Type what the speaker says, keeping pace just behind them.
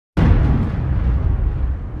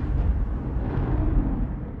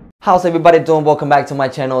How's everybody doing? Welcome back to my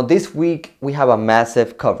channel. This week we have a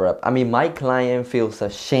massive cover-up. I mean, my client feels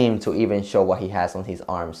ashamed to even show what he has on his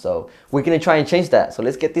arm, so we're gonna try and change that. So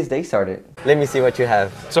let's get this day started. Let me see what you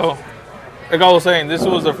have. So, like I was saying, this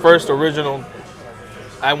was the first original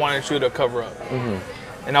I wanted you to cover up.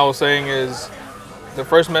 And I was saying is, the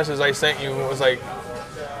first message I sent you was like,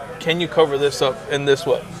 can you cover this up in this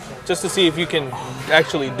way? Just to see if you can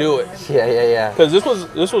actually do it. Yeah. Because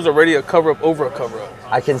this was already a cover up over a cover up.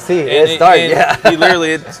 I can see it's dark. Yeah.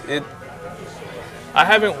 Literally, I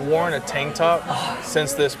haven't worn a tank top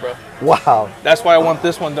since this, bro. Wow. That's why I want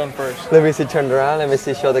this one done first. Let me see. Turn around. Let me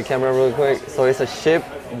see. Show the camera real quick. So it's a ship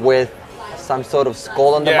with some sort of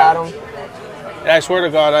skull on the bottom. And I swear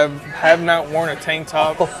to God, I have not worn a tank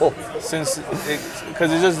top since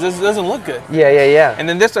because it just doesn't look good. Yeah. And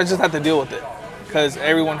then this, I just have to deal with it. Because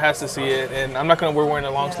everyone has to see it, and I'm not gonna be wearing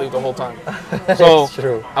a long sleeve the whole time. So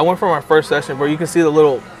true. I went for my first session, bro. You can see the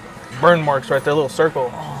little burn marks right there, little circle.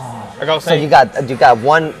 Like I was saying, so you got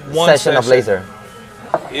one session of laser.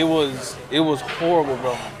 It was horrible,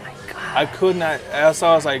 bro. Oh my God. I could not. I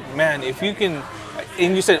was like, man, if you can.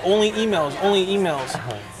 And you said only emails.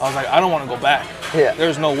 I was like, I don't want to go back. Yeah.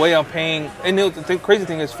 There's no way I'm paying. And the crazy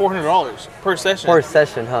thing is $400 per session. Per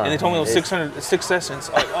session, huh? And they told me it was 6 sessions.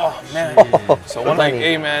 I'm like, oh man. So I'm like,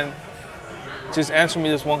 hey man, just answer me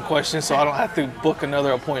this one question so I don't have to book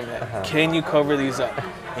another appointment. Can you cover these up?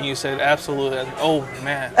 And you said absolutely. Oh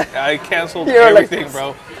man, I canceled everything,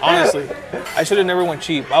 bro. Honestly, I should have never went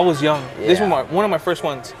cheap. I was young. Yeah. This was one of my first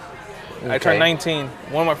ones. Okay. I turned 19,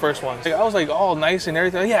 one of my first ones. I was like all nice and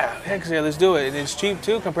everything. Yeah, heck yeah, let's do it. And it's cheap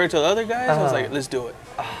too compared to the other guys. I was like, let's do it.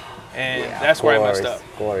 And that's where I messed up.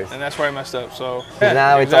 Of course. And that's where I messed up. So yeah,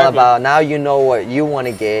 now it's all about, now you know what you want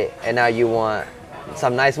to get, and now you want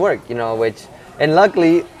some nice work, you know, and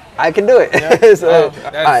luckily I can do it. Yeah. So,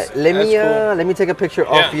 all right, let me take a picture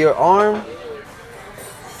of your arm.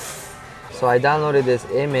 So I downloaded this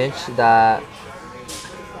image that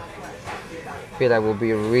that will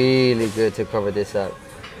be really good to cover this up.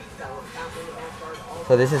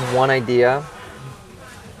 So this is one idea.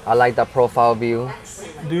 I like the profile view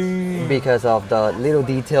because of the little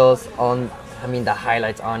details on, the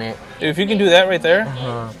highlights on it. If you can do that right there,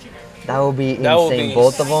 that would be insane.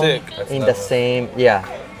 Both of them in the same, yeah.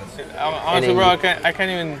 Honestly, bro, I can't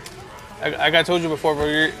even. Like I told you before, bro,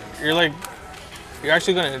 you're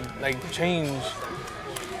actually gonna like change.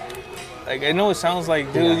 Like, I know it sounds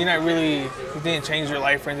like, dude, you're not really, you didn't change your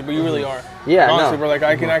life or anything, but you really are. Yeah, honestly, bro, like,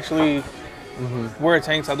 I can actually wear a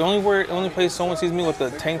tank top. The only place someone sees me with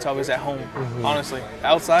a tank top is at home, honestly.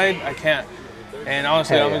 Outside, I can't. And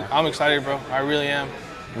honestly, I'm excited, bro. I really am.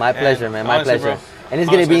 My pleasure, man. My pleasure. Bro, and it's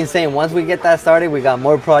going to be insane. Once we get that started, we got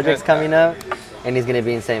more projects coming up, and it's going to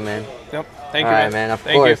be insane, man. Yep. Thank you, All right, man. Of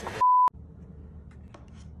course.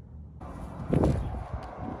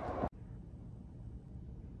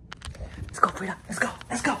 Let's go, Frida. Let's go.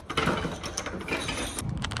 Let's go.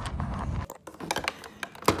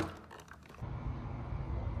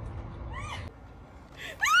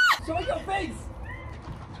 Show your face.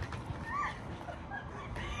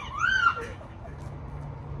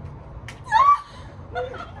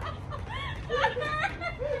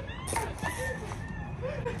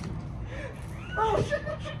 Oh shit!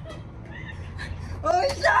 Oh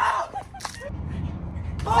shit!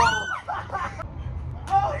 Oh!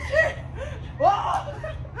 Oh shit! Oh!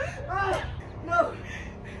 Ah! No!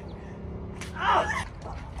 Ah!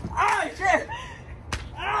 Ah shit!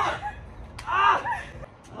 Ah! Ah!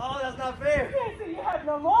 Oh, that's not fair! So you have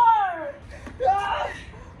no more! Ah!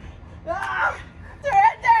 Ah!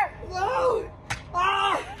 Surrender! No!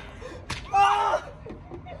 Ah! Ah!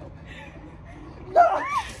 No!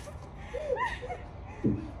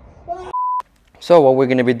 So what we're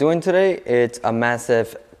going to be doing today, it's a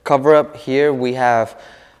massive cover up. Here we have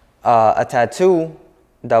a tattoo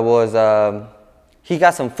that was, he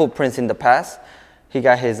got some footprints in the past. He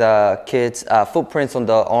got his kid's footprints on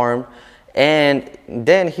the arm, and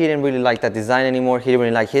then he didn't really like that design anymore. He didn't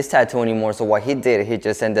really like his tattoo anymore. So what he did, he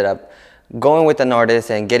just ended up going with an artist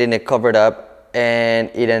and getting it covered up, and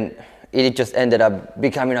it just ended up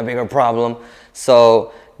becoming a bigger problem.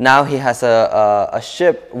 So now he has a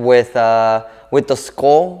ship with the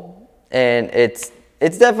skull, and it's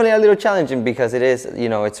definitely a little challenging because it is,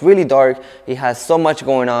 it's really dark. It has so much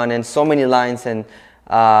going on and so many lines, and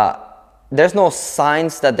there's no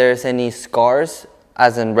signs that there's any scars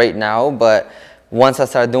as in right now, but once I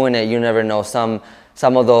start doing it, you never know. Some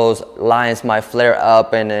of those lines might flare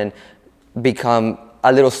up and then become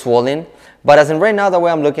a little swollen. But as in right now, the way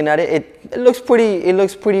I'm looking at it, it looks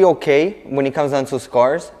pretty okay when it comes down to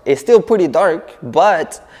scars. It's still pretty dark,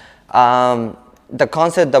 but the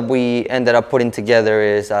concept that we ended up putting together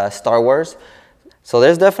is Star Wars. So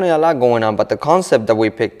there's definitely a lot going on, but the concept that we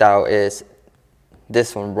picked out is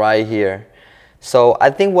this one right here. So I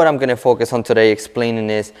think what I'm going to focus on today explaining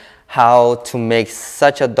is how to make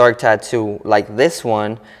such a dark tattoo like this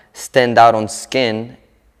one stand out on skin.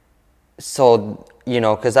 So, you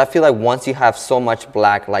know, because I feel like once you have so much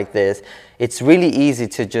black like this, it's really easy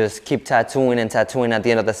to just keep tattooing and tattooing. At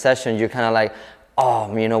the end of the session, you're kind of like,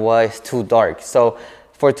 oh, you know what, it's too dark. So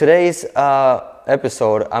for today's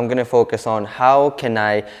episode, I'm going to focus on how can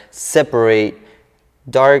I separate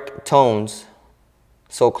dark tones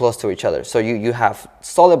so close to each other. So you have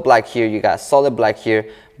solid black here, you got solid black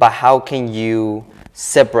here, but how can you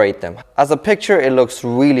separate them? As a picture, it looks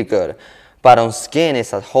really good, but on skin,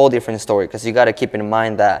 it's a whole different story, because you got to keep in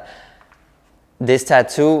mind that this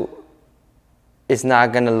tattoo is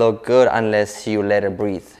not going to look good unless you let it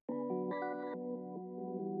breathe.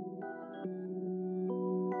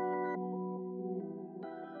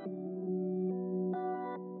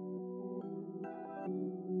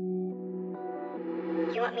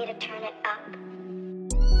 You want me to turn it up?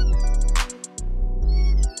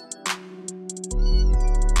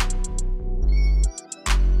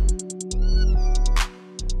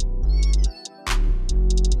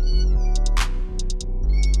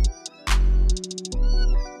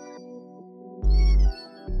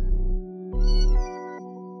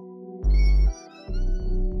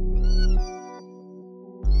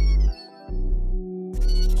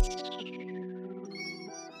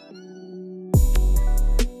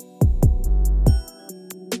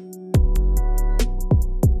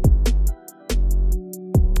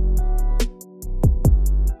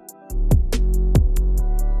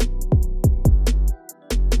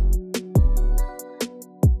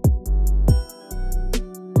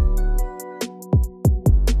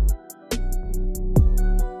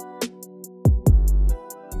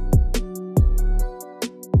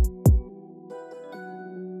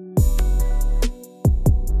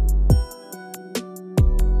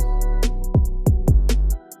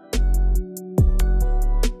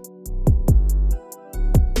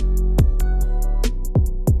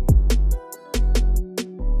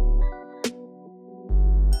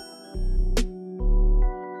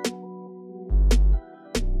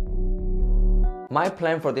 My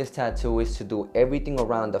plan for this tattoo is to do everything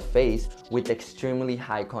around the face with extremely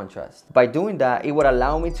high contrast. By doing that, it would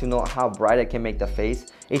allow me to know how bright I can make the face.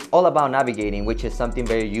 It's all about navigating, which is something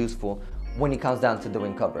very useful when it comes down to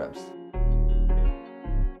doing cover-ups.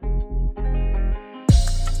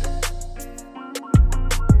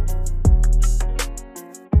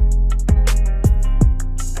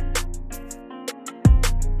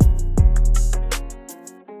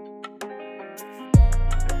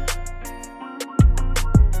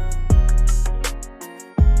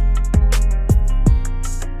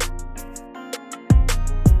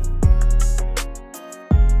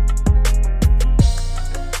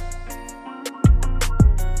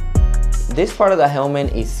 This part of the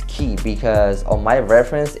helmet is key because on my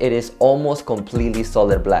reference, it is almost completely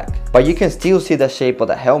solid black. But you can still see the shape of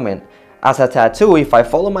the helmet. As a tattoo, if I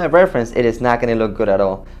follow my reference, it is not going to look good at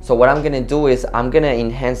all. So what I'm going to do is I'm going to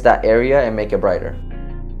enhance that area and make it brighter.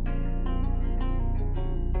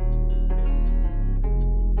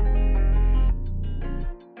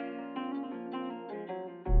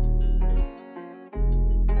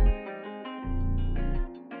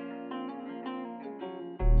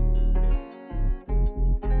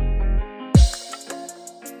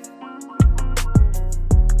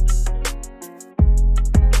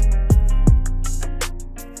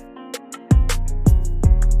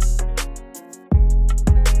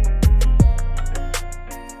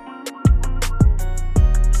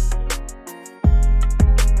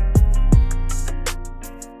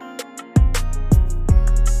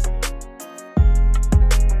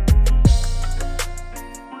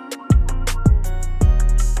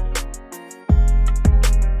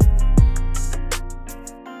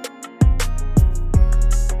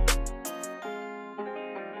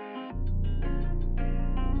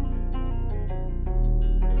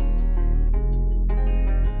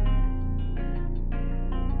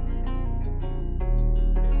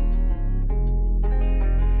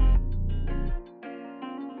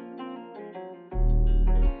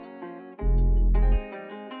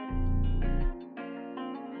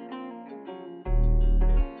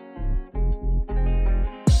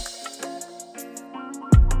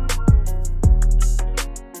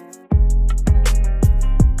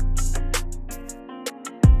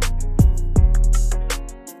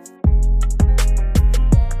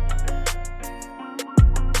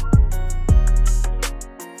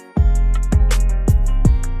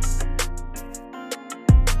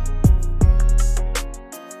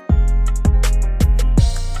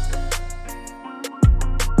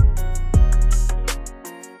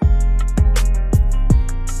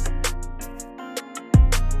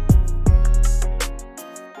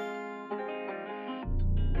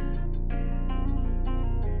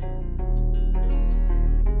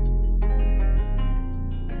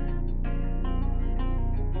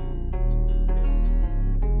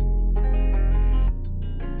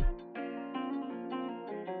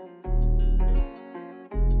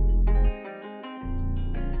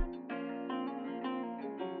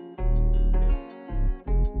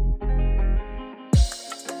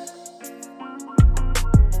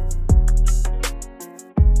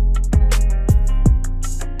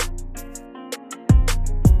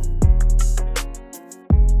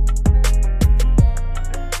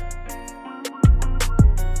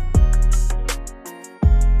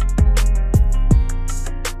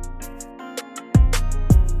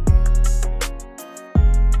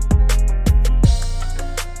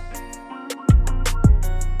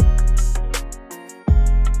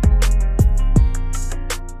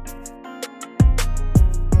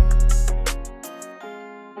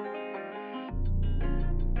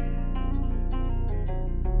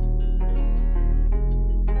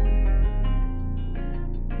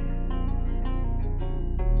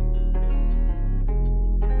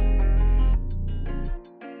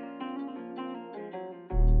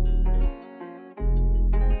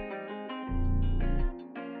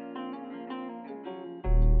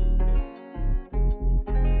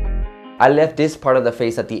 I left this part of the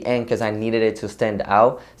face at the end because I needed it to stand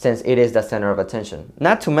out since it is the center of attention.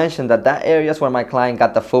 Not to mention that that area is where my client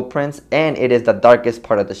got the footprints and it is the darkest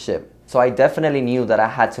part of the ship. So I definitely knew that I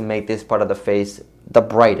had to make this part of the face the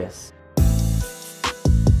brightest.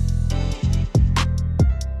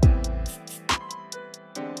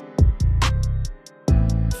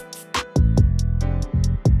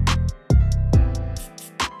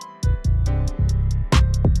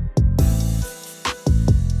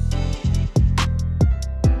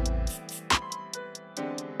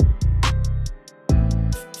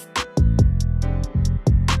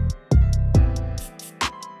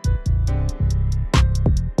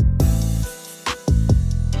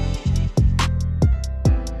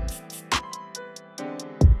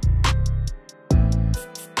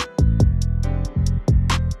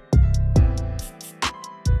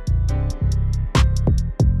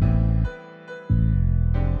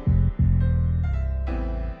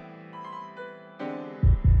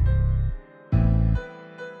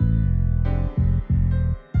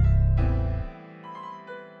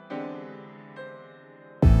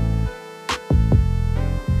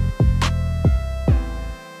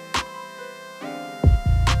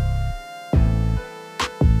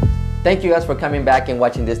 Thank you guys for coming back and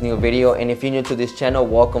watching this new video, and if you're new to this channel,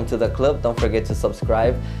 welcome to the club. Don't forget to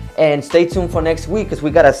subscribe and stay tuned for next week because we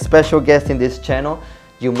got a special guest in this channel.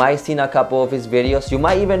 You might seen a couple of his videos, you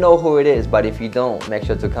might even know who it is, but if you don't, make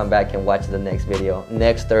sure to come back and watch the next video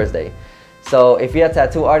next Thursday. So if you're a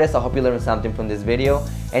tattoo artist, I hope you learned something from this video,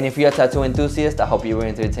 and if you're a tattoo enthusiast, I hope you were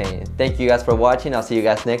entertained. Thank you guys for watching. I'll see you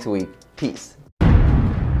guys next week. Peace.